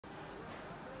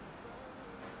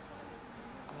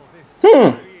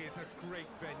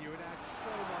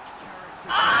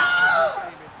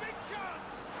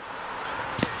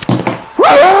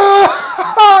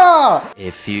A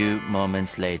few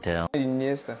moments later.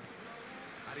 Iniesta.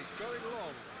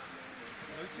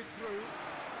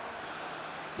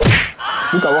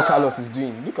 Look at what Carlos is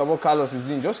doing. Look at what Carlos is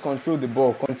doing. Just control the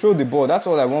ball. Control the ball. That's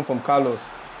all I want from Carlos.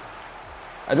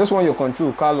 I just want your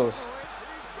control, Carlos.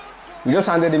 We just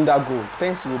handed him that goal.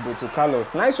 Thanks to Roberto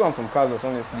Carlos. Nice one from Carlos,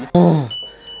 honestly.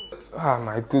 Ah,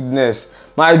 my goodness.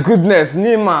 My goodness.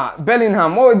 Neymar,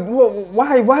 Bellingham.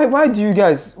 Why do you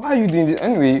guys... Why are you doing this?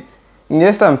 Anyway,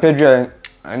 Iniesta and Pedri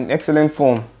are in excellent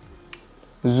form.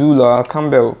 Zula,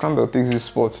 Campbell takes this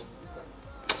spot.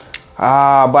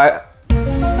 Ah, but...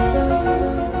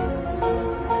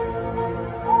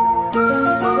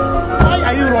 Why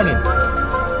are you running?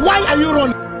 Why are you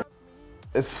running?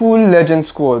 A full legend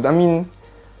squad. I mean,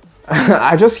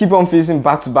 I just keep on facing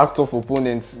back-to-back tough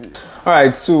opponents.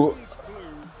 Alright, so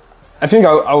I think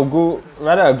I'll go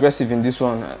rather aggressive in this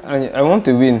one. I want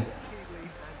to win.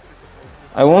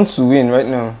 I want to win right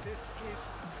now.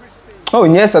 Oh,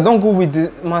 Iniesta, don't go with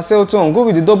the Marcel Ton. Go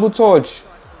with the double touch.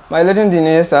 My legend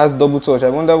Iniesta has double touch. I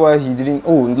wonder why he didn't.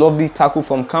 Oh, lovely tackle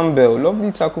from Campbell.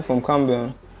 Lovely tackle from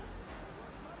Campbell.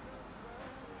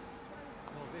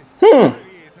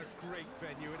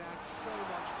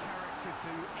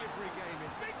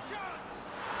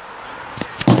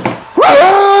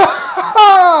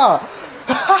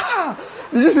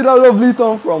 Did you see that lovely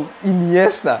turn from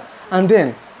Iniesta? And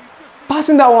then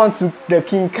passing that one to the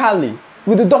King Kali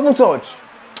with the double touch.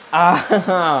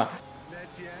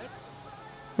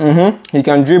 He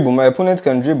can dribble. My opponent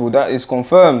can dribble. That is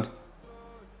confirmed.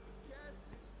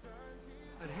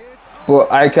 But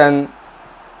I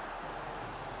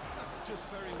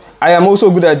am also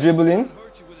good at dribbling.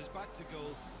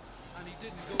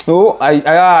 No,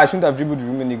 I shouldn't have dribbled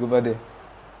Rummenigge over there.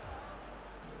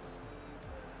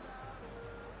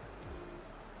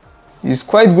 He's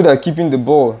quite good at keeping the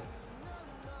ball.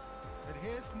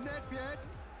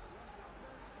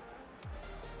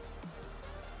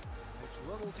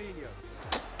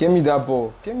 Get me that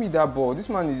ball. Get me that ball. This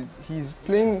man he's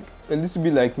playing a little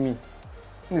bit like me.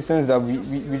 In the sense that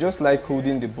we just like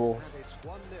holding the ball.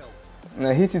 And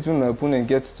I hate it when my opponent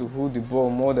gets to hold the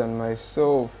ball more than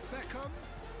myself.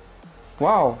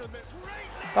 Wow.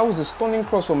 That was a stunning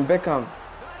cross from Beckham.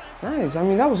 Nice. I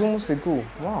mean, that was almost a goal.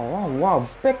 Wow.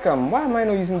 Beckham. Why am I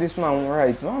not using this man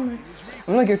right? I'm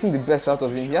not getting the best out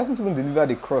of him. He hasn't even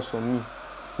delivered a cross for me.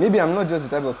 Maybe I'm not just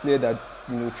the type of player that,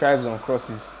 thrives on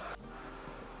crosses.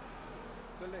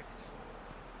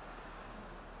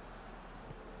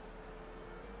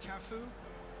 Cafu.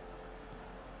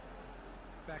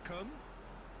 Beckham.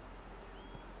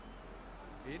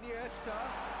 Iniesta.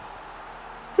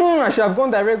 I should have gone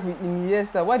direct with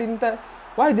Iniesta. Why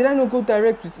did I not go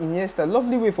direct with Iniesta?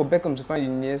 Lovely way for Beckham to find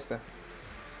Iniesta. And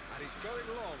he's going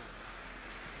long.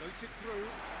 Floated through.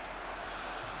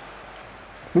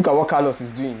 Look at what Carlos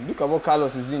is doing. Look at what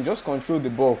Carlos is doing. Just control the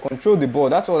ball. Control the ball.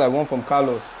 That's all I want from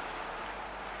Carlos.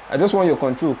 I just want your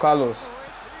control, Carlos.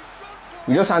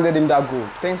 We just handed him that goal.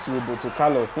 Thanks to Roberto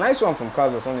Carlos. Nice one from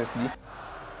Carlos, honestly.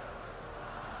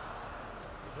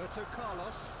 Roberto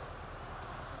Carlos.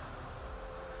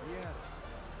 Yeah.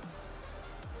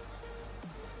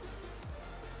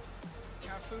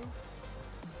 Cafu.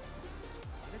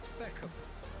 And it's Beckham.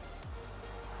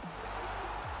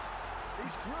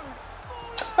 He's through.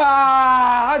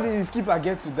 How did his keeper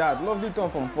get to that? Lovely turn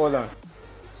from Forlan.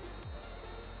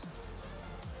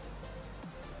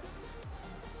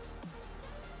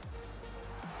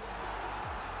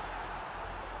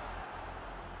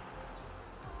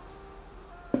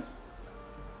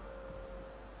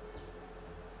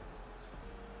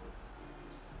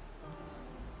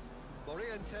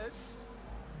 Morientes.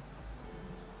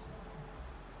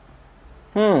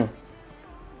 Gerrard.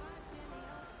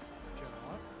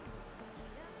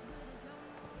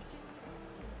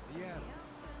 Vieira.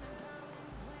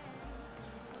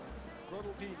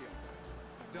 Ronaldinho.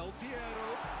 Del Piero.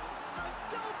 And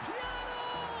Del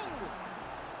Piero!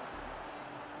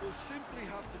 We'll simply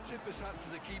have to tip his hat to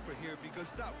the keeper here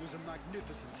because that was a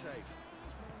magnificent save.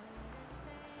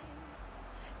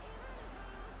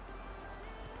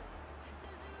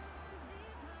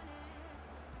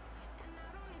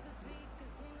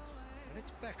 And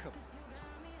it's Beckham.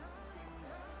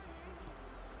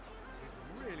 Did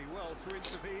really well to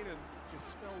intervene and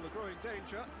dispel the growing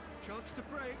danger. Chance to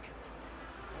break.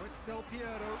 Now it's Del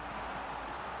Piero.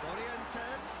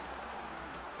 Morientes.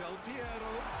 Del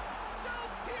Piero. Del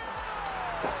Piero!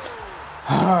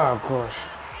 Oh, gosh.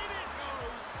 In it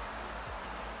goes.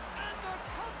 And the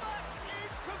comeback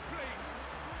is complete.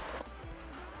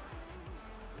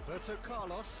 Roberto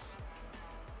Carlos.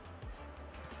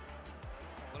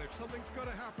 Well, if If something's got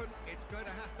to happen, it's going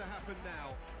to have to happen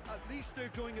now. At least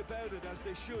they're going about it as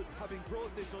they should, having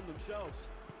brought this on themselves.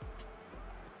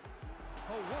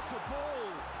 Oh, what a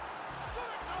ball! Shot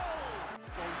a goal!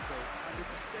 Goals though, and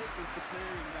it's a statement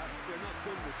declaring that they're not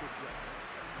done with this yet.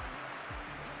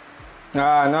 No,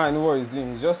 I know what he's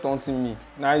doing. He's just taunting me.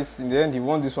 Nice. In the end, he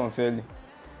won this one fairly.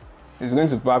 He's going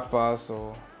to back pass,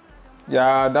 or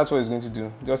yeah, that's what he's going to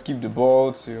do. Just keep the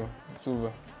ball till it's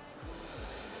over.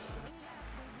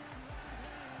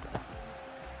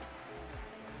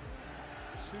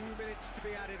 To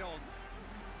be added on.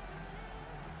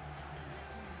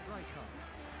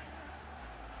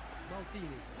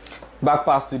 Maldini. Back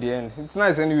pass to the end. It's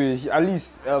nice anyway. At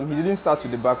least he didn't start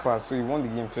with the back pass, so he won the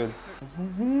game fairly.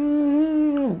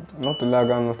 Not a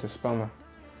lagger, not a spammer.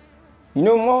 You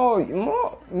know,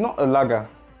 more, not a lagger.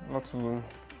 Not to.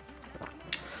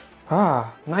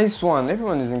 Nice one.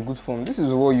 Everyone is in good form. This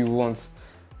is what you want.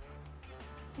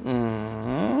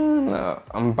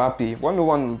 Mbappe,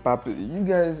 101 Mbappe. You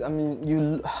guys, I mean,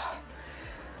 you.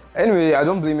 Anyway, I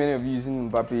don't blame any of you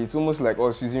using Mbappe. It's almost like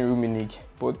us using Rummenigge.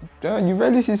 But you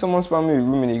rarely see someone spamming with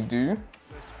Rummenigge, do you?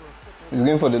 He's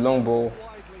going for the long ball.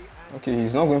 Okay,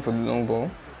 he's not going for the long ball.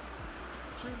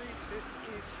 Truly, this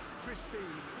is pristine.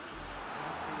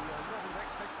 The level of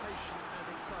expectation and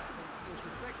excitement is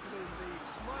reflected in the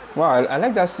smiling. Wow, I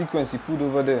like that sequence he pulled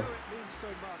over there. It means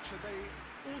so much, and they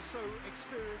also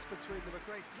experience between them a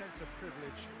great sense of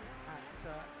privilege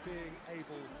at being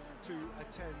able to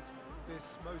attend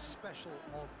this most special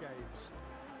of games.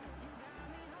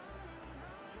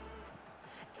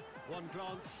 One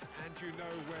glance and you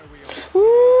know where we are.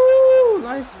 Ooh,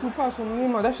 nice 2 pass from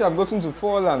Neymar. That should have gotten to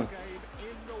Forlan. Game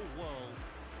in the world,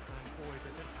 and boy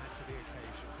does it add to the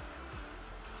occasion.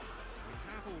 We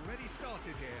have already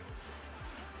started here.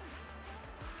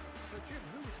 So Jim,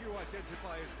 who would you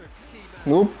identify as the key man?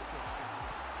 Nope.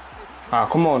 It's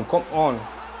Come on, come on.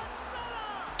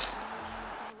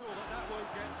 that won't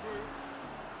get through.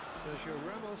 Sergio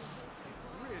Ramos did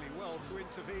really well to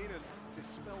intervene and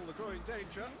dispel the growing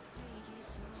danger.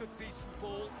 It's a decent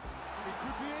ball. He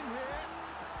could be in here.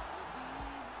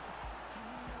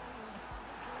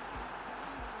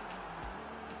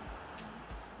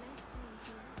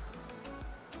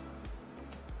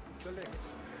 De Ligt.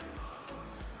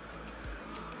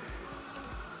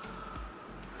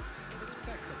 It's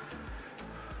Beckham.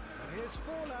 And here's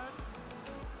Forlan,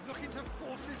 looking to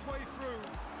force his way through.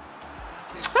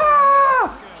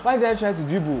 Why did I try to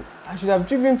dribble? I should have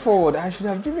driven forward.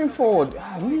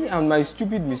 Me and my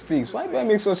stupid mistakes. Why do I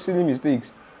make such silly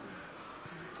mistakes?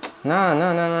 Nah.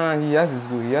 He has his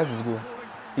goal.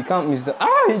 He can't miss that.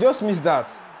 He just missed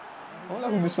that. I wonder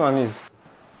who this man is.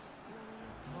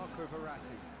 Marco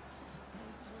Verratti.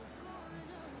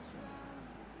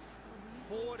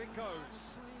 Forward it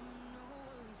goes.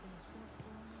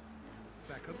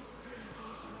 Beckham.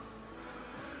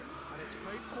 And it's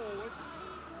played forward.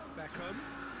 Beckham.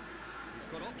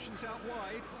 He's got options out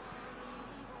wide.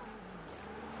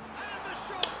 And the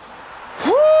shot!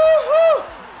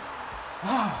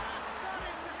 That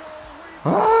is the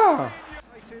goal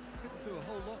we've couldn't do a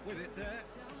whole lot with it there. They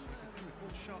could do with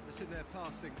more sharpness in their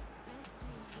passing.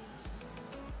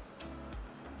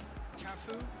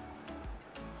 Cafu.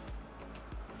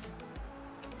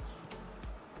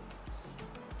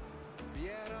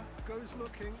 Vieira goes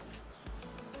looking.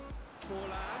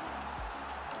 Forlan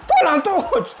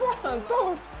touch!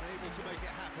 unable to make it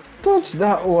happen. Touch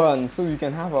that one so we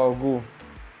can have our goal.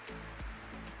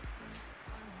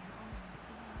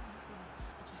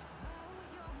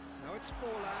 Now it's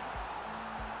Forlan.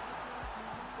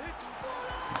 It's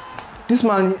Forlan! This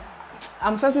man,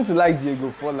 I'm starting to like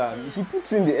Diego Forlan. He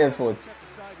puts in the effort.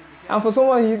 And for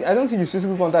someone, I don't think his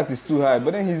physical contact is too high,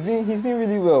 but then he's doing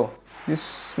really well. This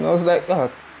smells like,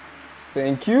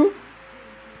 thank you.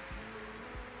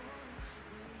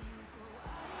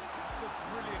 It's a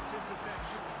brilliant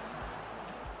interception.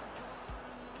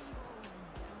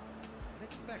 And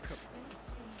it's Beckham.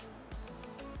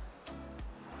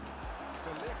 De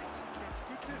Ligt gets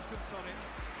good distance on it.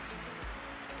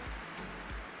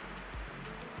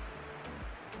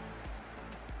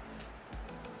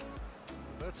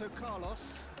 Roberto Carlos.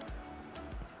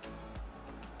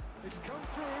 It's come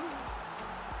through.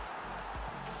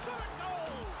 Shot a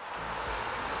goal!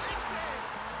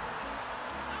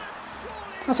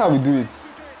 That's how we do it.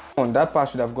 On that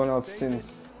pass should have gone out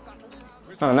since.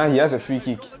 Oh, now he has a free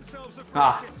kick.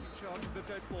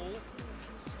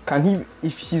 Can he?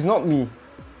 If he's not me,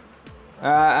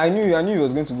 I knew he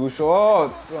was going to go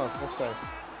short. Offside.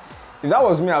 If that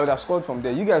was me, I would have scored from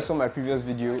there. You guys saw my previous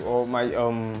video or my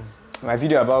my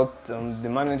video about the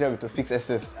manager with a fixed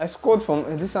SS. I scored from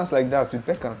a distance like that with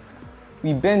Beckham.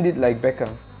 We bend it like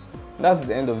Beckham. That's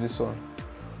the end of this one.